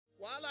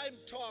while I'm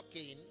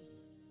talking,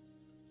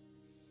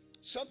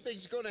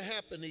 something's going to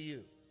happen to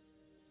you.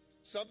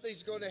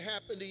 Something's going to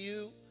happen to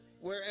you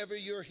wherever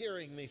you're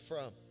hearing me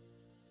from.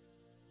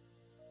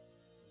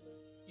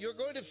 You're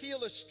going to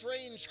feel a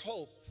strange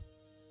hope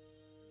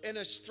and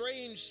a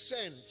strange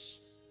sense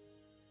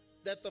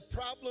that the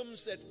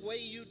problems that weigh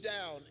you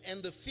down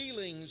and the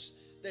feelings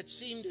that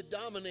seem to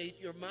dominate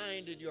your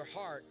mind and your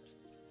heart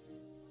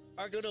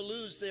are going to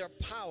lose their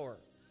power.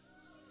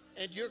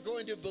 And you're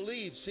going to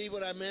believe. See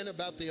what I meant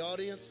about the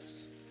audience?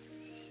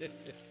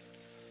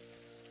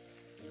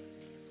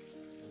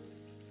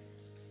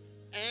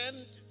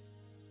 And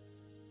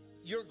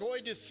you're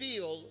going to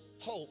feel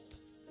hope,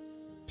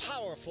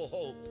 powerful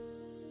hope.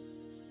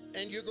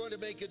 And you're going to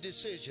make a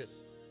decision.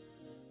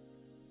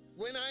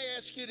 When I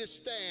ask you to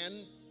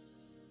stand,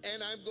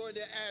 and I'm going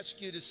to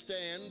ask you to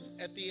stand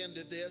at the end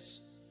of this.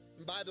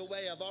 And by the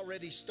way, I've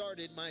already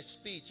started my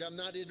speech. I'm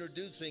not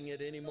introducing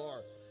it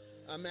anymore.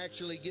 I'm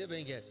actually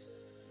giving it.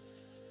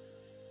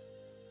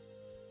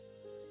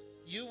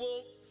 You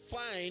will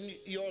find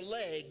your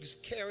legs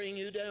carrying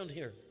you down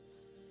here.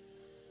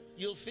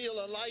 You'll feel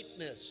a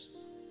lightness.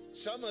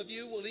 Some of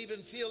you will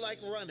even feel like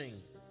running,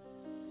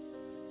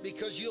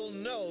 because you'll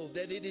know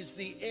that it is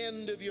the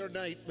end of your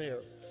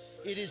nightmare.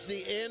 It is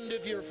the end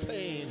of your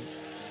pain.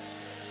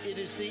 It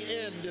is the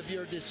end of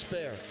your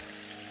despair.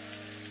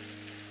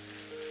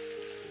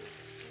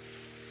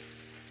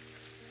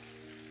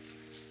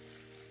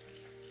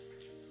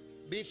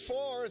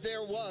 Before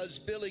there was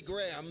Billy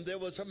Graham, there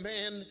was a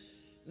man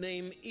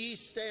named E.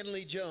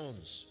 Stanley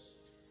Jones.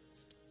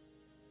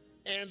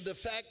 And the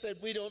fact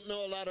that we don't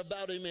know a lot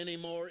about him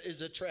anymore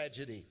is a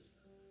tragedy.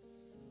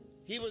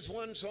 He was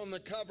once on the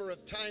cover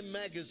of Time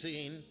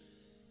magazine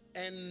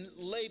and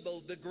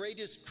labeled the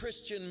greatest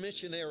Christian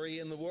missionary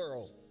in the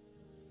world.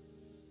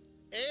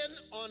 And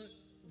on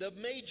the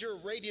major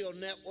radio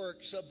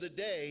networks of the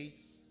day,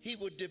 he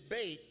would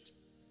debate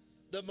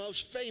the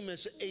most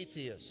famous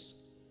atheists.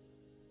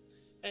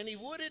 And he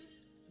wouldn't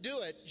do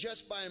it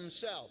just by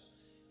himself.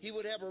 He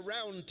would have a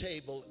round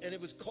table, and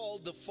it was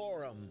called the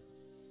Forum,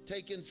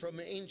 taken from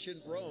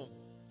ancient Rome.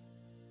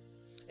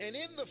 And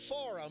in the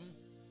Forum,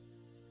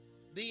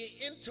 the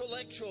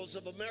intellectuals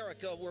of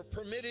America were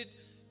permitted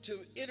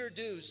to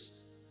introduce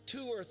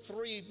 2 or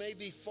 3,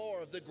 maybe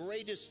 4 of the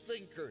greatest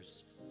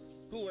thinkers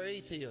who were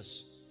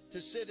atheists to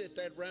sit at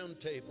that round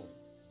table.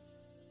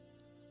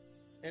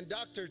 And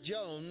Dr.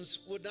 Jones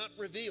would not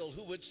reveal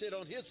who would sit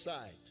on his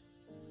side.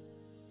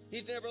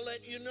 He'd never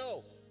let you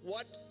know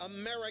what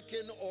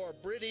American or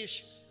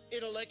British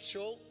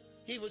intellectual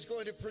he was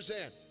going to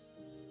present.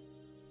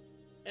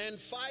 And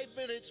 5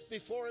 minutes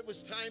before it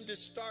was time to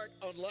start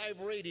on live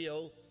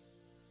radio,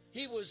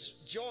 he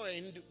was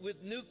joined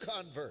with new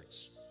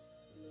converts,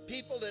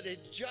 people that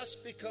had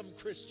just become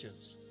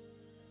Christians.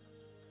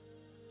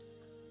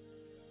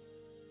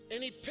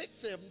 And he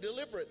picked them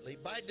deliberately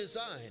by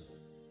design.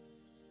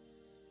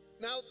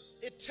 Now,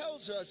 it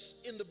tells us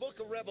in the book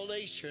of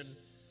Revelation,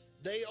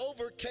 they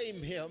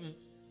overcame him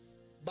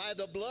by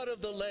the blood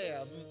of the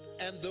Lamb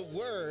and the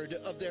word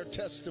of their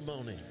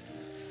testimony.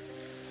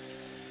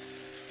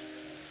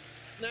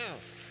 Now,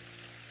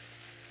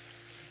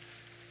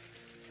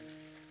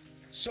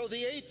 so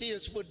the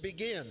atheists would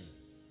begin,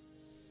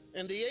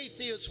 and the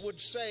atheists would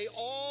say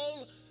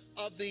all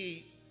of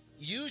the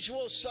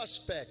usual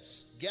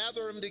suspects,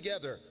 gather them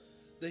together,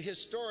 the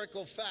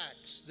historical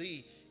facts,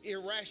 the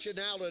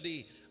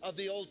irrationality of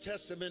the Old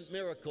Testament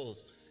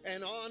miracles,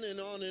 and on and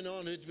on and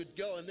on it would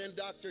go. And then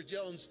Dr.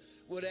 Jones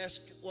would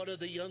ask one of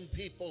the young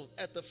people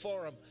at the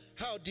forum,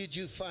 how did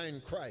you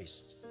find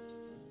Christ?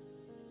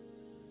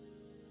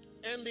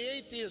 And the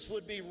atheists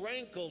would be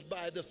rankled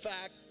by the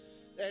fact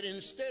that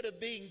instead of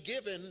being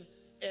given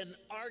an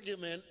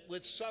argument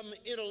with some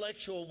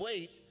intellectual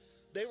weight,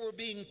 they were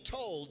being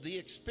told the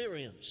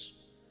experience.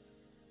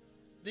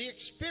 The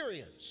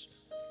experience.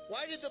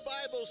 Why did the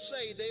Bible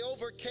say they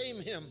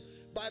overcame him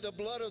by the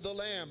blood of the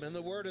Lamb and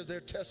the word of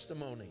their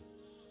testimony?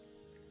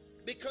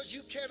 Because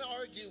you can't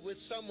argue with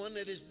someone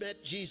that has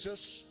met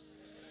Jesus.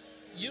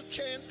 You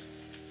can't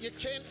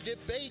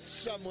debate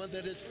someone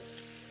that is,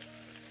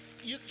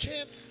 you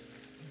can't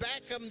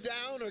back them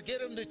down or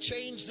get them to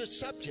change the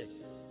subject.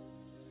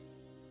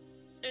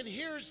 And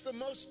here's the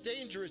most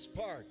dangerous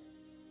part.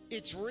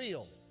 It's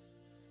real.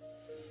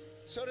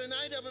 So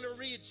tonight I'm going to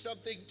read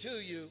something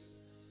to you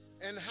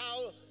and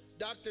how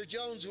Dr.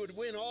 Jones would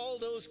win all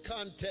those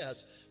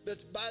contests.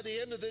 But by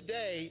the end of the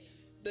day,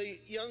 the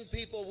young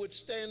people would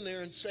stand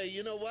there and say,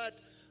 you know what?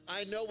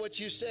 I know what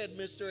you said,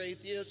 Mr.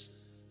 Atheist,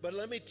 but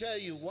let me tell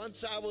you,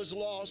 once I was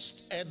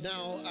lost and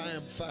now I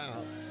am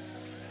found.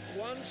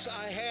 Once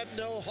I had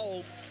no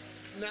hope,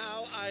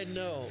 now I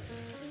know.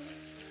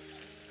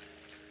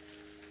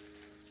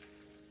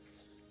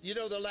 You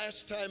know, the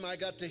last time I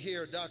got to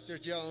hear Dr.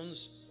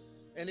 Jones,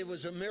 and it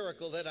was a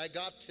miracle that I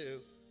got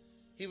to,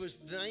 he was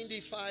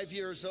 95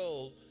 years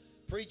old,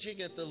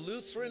 preaching at the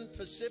Lutheran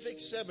Pacific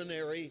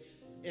Seminary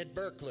in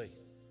Berkeley.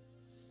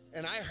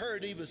 And I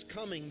heard he was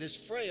coming, this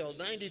frail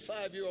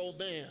 95-year-old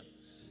man,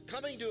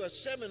 coming to a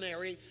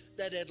seminary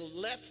that had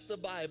left the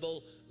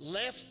Bible,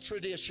 left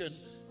tradition,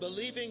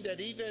 believing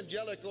that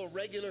evangelical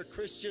regular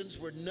Christians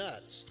were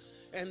nuts.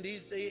 And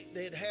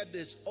they had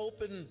this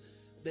open,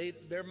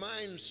 their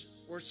minds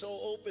were so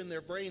open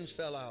their brains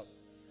fell out.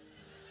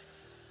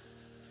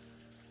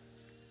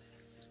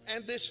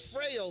 And this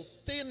frail,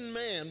 thin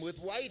man with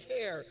white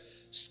hair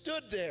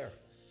stood there,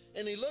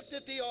 and he looked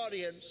at the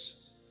audience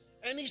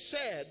and he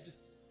said,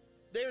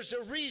 there's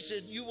a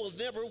reason you will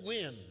never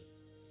win.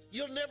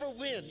 You'll never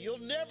win. You'll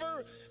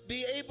never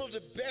be able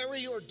to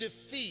bury or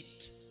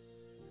defeat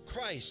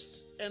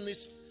Christ and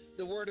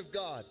the Word of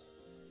God.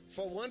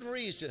 For one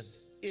reason,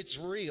 it's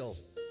real.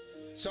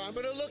 So I'm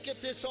going to look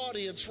at this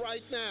audience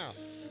right now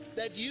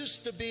that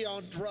used to be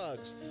on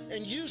drugs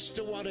and used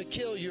to want to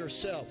kill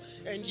yourself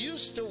and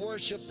used to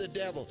worship the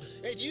devil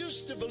and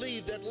used to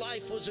believe that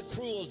life was a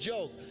cruel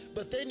joke.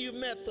 But then you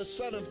met the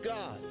Son of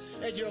God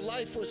and your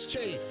life was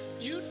changed.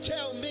 You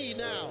tell me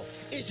now,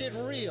 is it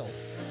real?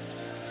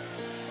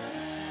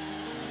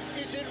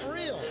 Is it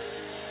real?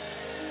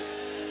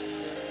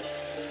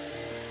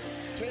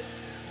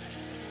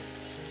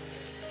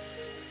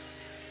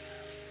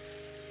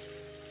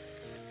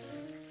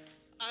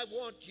 I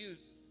want you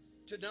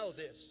to know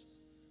this.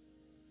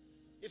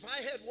 If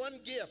I had one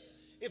gift,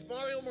 if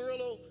Mario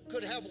Murillo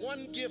could have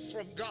one gift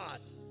from God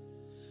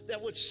that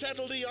would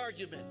settle the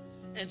argument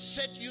and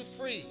set you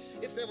free,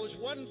 if there was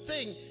one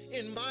thing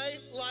in my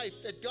life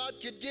that God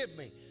could give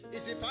me,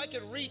 is if I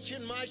could reach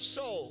in my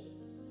soul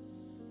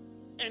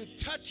and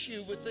touch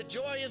you with the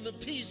joy and the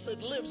peace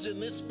that lives in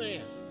this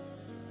man,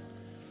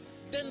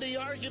 then the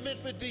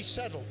argument would be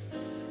settled.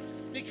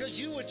 Because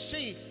you would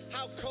see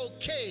how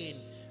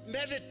cocaine,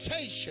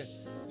 meditation,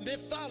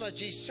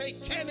 mythology,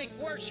 satanic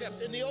worship,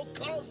 and the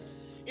occult,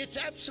 it's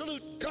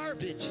absolute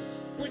garbage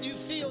when you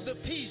feel the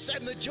peace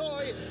and the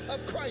joy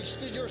of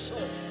Christ in your soul.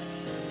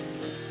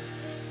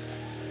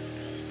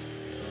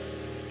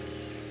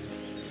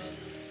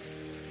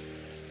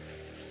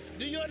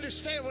 Do you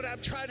understand what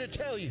I'm trying to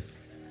tell you?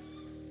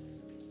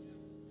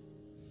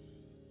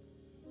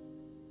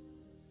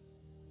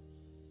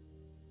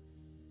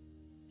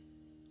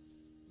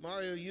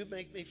 Mario, you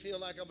make me feel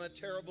like I'm a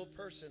terrible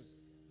person.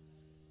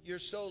 You're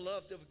so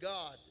loved of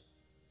God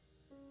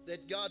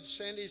that God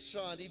sent his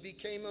son. He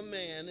became a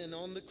man, and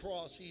on the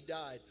cross he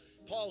died.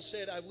 Paul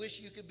said, I wish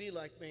you could be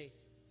like me.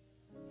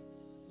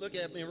 Look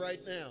at me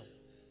right now.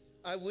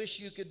 I wish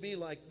you could be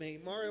like me.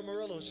 Mario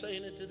Murillo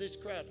saying it to this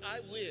crowd. I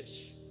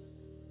wish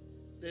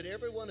that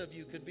every one of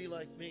you could be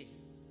like me.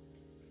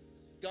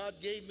 God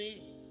gave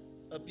me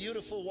a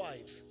beautiful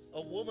wife,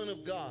 a woman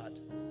of God.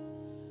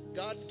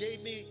 God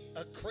gave me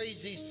a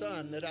crazy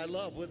son that I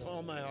love with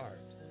all my heart.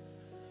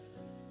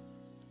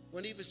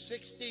 When he was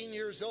 16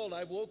 years old,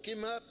 I woke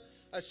him up.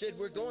 I said,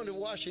 we're going to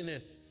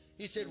Washington.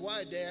 He said,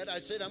 why, Dad? I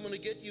said, I'm going to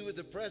get you with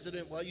the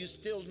president while you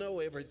still know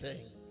everything.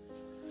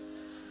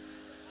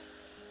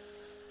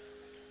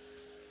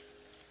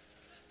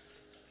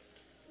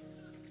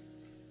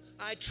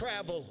 I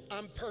travel.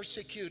 I'm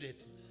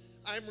persecuted.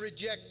 I'm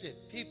rejected.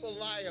 People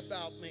lie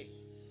about me.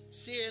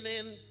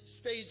 CNN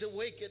stays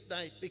awake at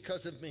night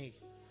because of me.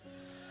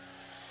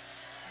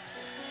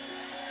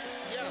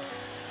 Yeah.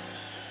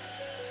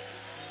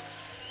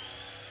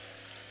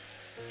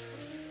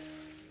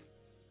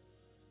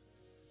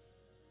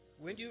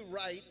 When you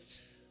write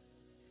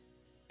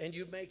and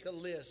you make a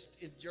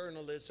list in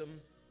journalism,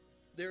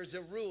 there's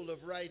a rule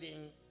of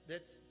writing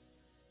that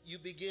you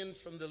begin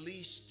from the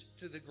least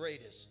to the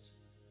greatest.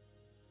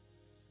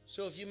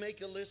 So if you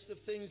make a list of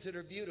things that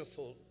are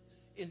beautiful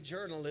in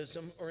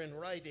journalism or in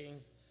writing,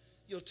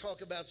 you'll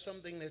talk about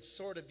something that's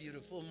sort of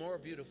beautiful, more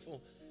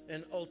beautiful,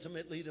 and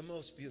ultimately the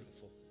most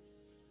beautiful.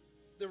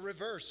 The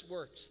reverse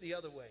works the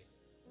other way.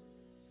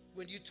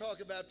 When you talk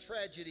about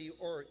tragedy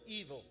or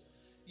evil,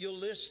 you'll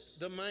list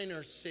the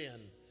minor sin,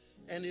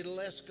 and it'll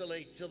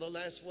escalate till the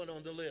last one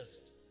on the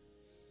list.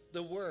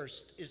 The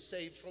worst is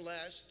saved for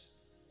last,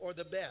 or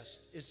the best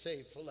is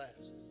saved for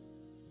last.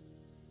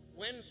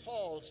 When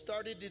Paul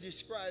started to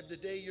describe the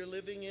day you're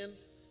living in,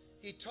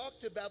 he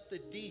talked about the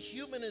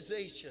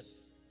dehumanization,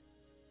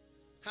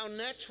 how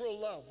natural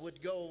love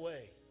would go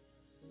away,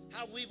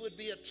 how we would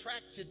be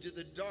attracted to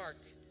the dark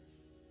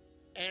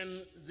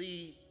and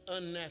the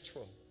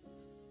unnatural,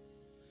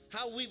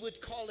 how we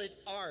would call it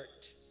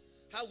art,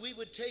 how we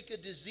would take a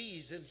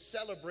disease and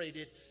celebrate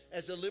it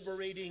as a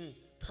liberating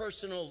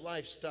personal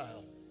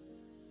lifestyle.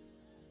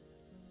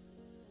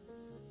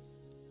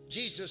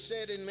 Jesus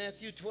said in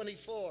Matthew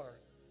 24,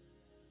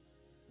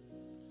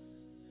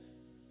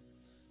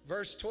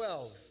 verse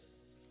 12,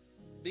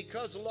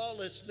 because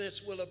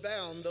lawlessness will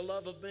abound, the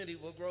love of many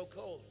will grow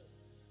cold,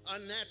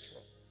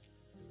 unnatural.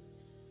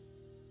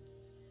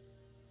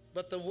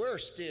 But the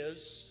worst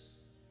is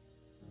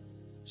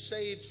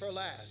saved for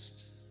last.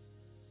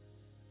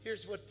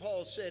 Here's what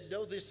Paul said,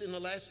 know this, in the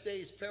last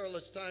days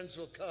perilous times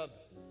will come,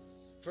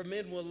 for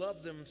men will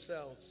love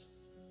themselves.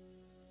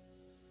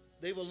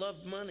 They will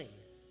love money,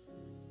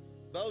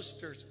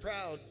 boasters,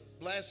 proud,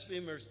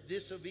 blasphemers,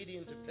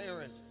 disobedient to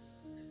parents,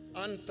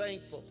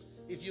 unthankful.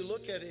 If you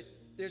look at it,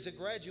 there's a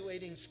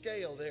graduating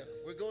scale there.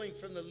 We're going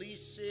from the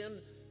least sin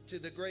to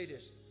the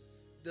greatest,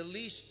 the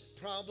least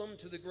problem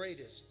to the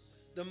greatest,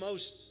 the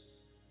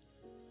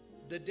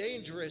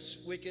dangerous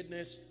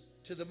wickedness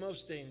to the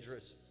most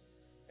dangerous.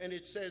 And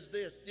it says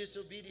this: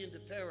 disobedient to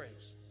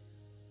parents,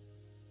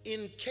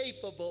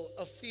 incapable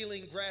of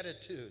feeling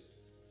gratitude,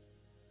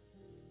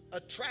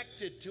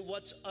 attracted to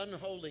what's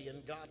unholy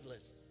and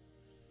godless,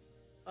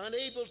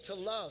 unable to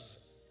love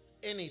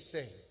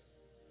anything.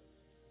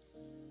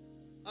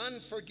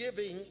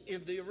 Unforgiving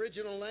in the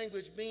original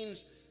language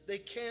means they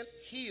can't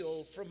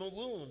heal from a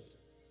wound.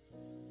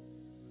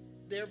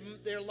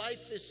 Their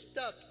life is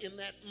stuck in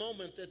that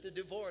moment that the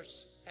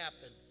divorce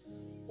happened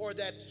or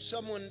that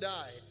someone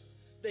died.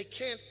 They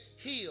can't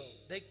heal.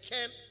 They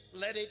can't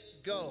let it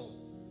go.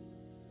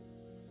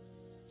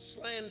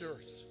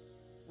 Slanderers,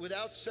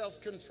 without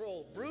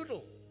self-control,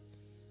 brutal,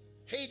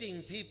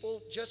 hating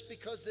people just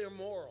because they're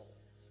moral,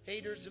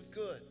 haters of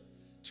good,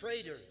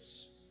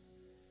 traitors,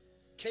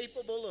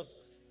 capable of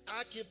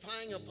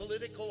occupying a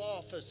political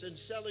office and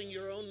selling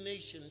your own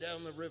nation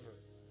down the river.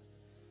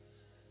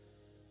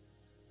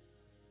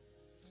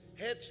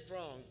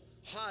 Headstrong,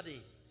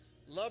 haughty,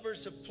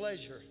 lovers of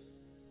pleasure.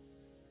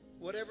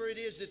 Whatever it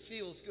is that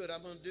feels good,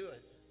 I'm going to do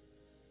it.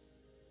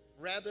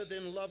 Rather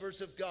than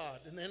lovers of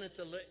God. And then at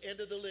the end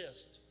of the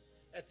list,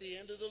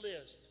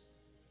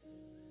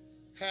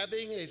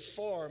 having a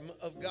form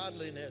of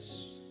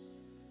godliness,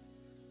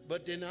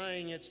 but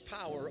denying its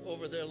power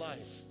over their life.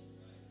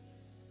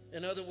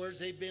 In other words,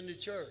 they've been to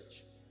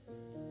church.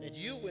 And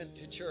you went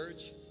to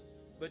church,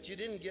 but you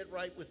didn't get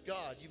right with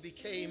God. You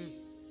became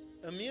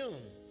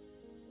immune.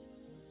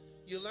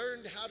 You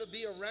learned how to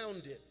be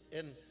around it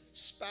and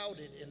spout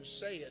it and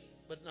say it,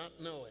 but not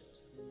know it.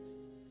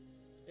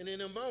 And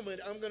in a moment,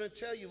 I'm going to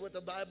tell you what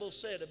the Bible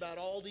said about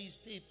all these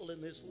people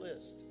in this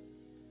list.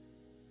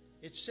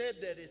 It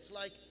said that it's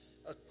like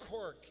a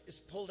cork is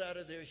pulled out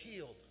of their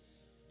heel,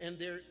 and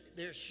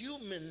their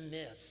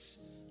humanness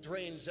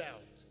drains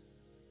out.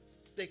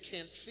 They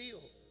can't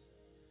feel.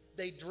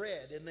 They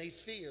dread and they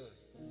fear.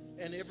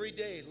 And every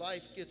day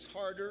life gets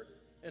harder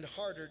and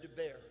harder to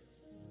bear.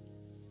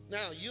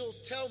 Now, you'll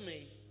tell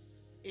me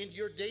in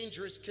your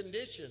dangerous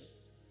condition,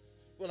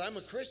 well, I'm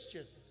a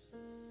Christian.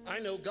 I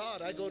know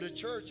God. I go to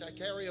church. I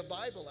carry a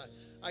Bible.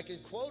 I can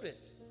quote it.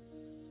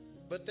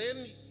 But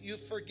then you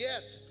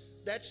forget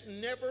that's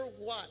never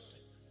what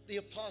the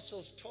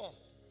apostles taught.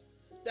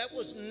 That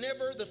was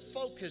never the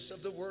focus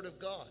of the Word of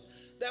God.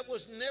 That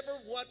was never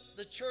what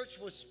the church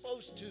was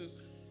supposed to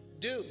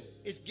do,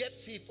 is get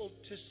people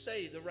to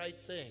say the right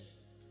thing.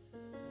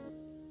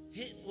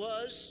 It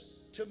was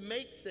to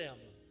make them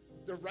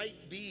the right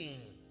being.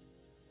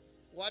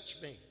 Watch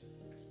me.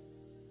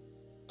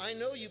 I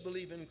know you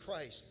believe in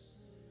Christ,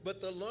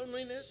 but the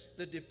loneliness,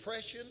 the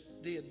depression,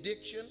 the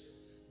addiction,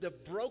 the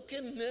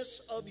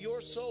brokenness of your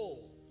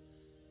soul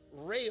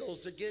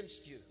rails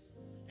against you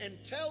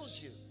and tells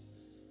you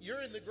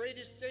you're in the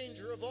greatest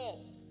danger of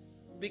all.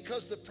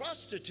 Because the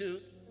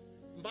prostitute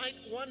might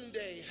one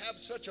day have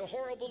such a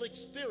horrible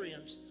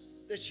experience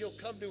that she'll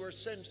come to her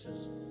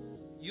senses.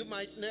 You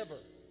might never,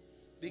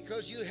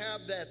 because you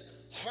have that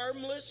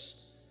harmless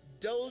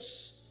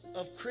dose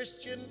of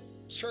Christian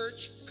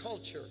church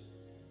culture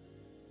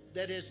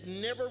that has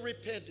never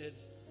repented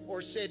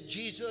or said,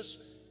 Jesus,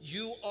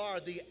 you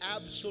are the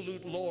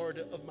absolute Lord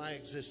of my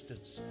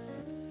existence.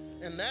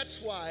 And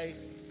that's why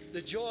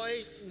the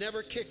joy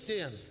never kicked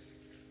in.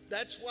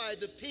 That's why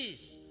the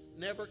peace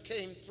never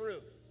came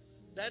through.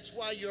 That's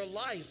why your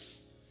life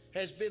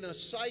has been a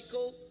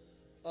cycle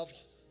of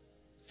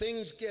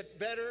things get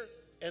better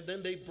and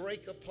then they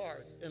break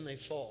apart and they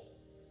fall.